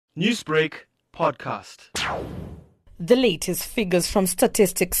Newsbreak podcast. The latest figures from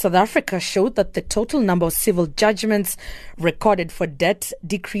Statistics South Africa showed that the total number of civil judgments recorded for debt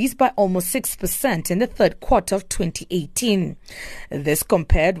decreased by almost 6% in the third quarter of 2018. This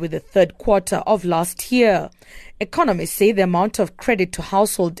compared with the third quarter of last year. Economists say the amount of credit to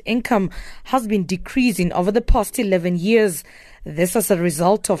household income has been decreasing over the past 11 years. This as a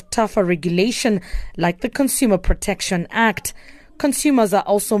result of tougher regulation like the Consumer Protection Act. Consumers are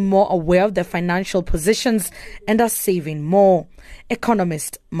also more aware of their financial positions and are saving more.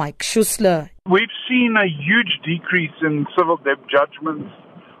 Economist Mike Schussler. We've seen a huge decrease in civil debt judgments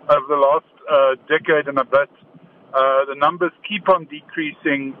over the last decade and a bit. The numbers keep on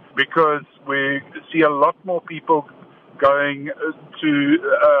decreasing because we see a lot more people going to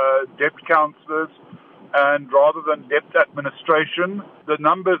debt counselors, and rather than debt administration. The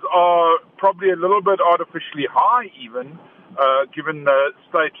numbers are probably a little bit artificially high even, given the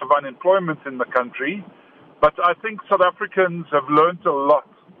state of unemployment in the country. But I think South Africans have learned a lot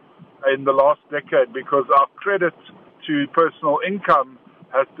in the last decade because our credit to personal income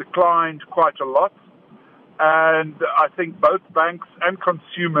has declined quite a lot. And I think both banks and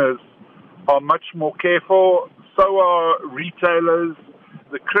consumers are much more careful. So are retailers.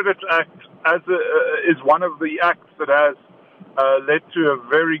 The Credit Act is one of the acts that has led to a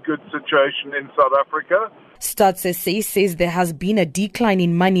very good situation in South Africa. Stats SA says there has been a decline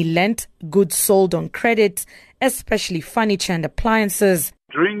in money lent, goods sold on credit, especially furniture and appliances.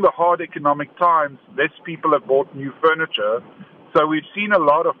 During the hard economic times, less people have bought new furniture, so we've seen a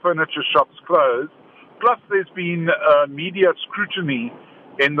lot of furniture shops close. Plus, there's been media scrutiny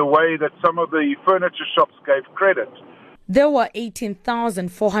in the way that some of the furniture shops gave credit. There were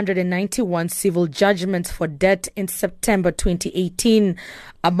 18,491 civil judgments for debt in September 2018,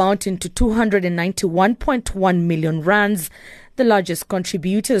 amounting to 291.1 million rands. The largest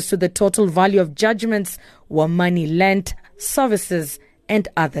contributors to the total value of judgments were money lent, services, and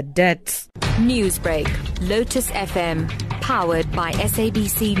other debts. Newsbreak, Lotus FM, powered by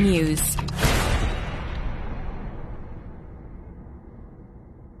SABC News.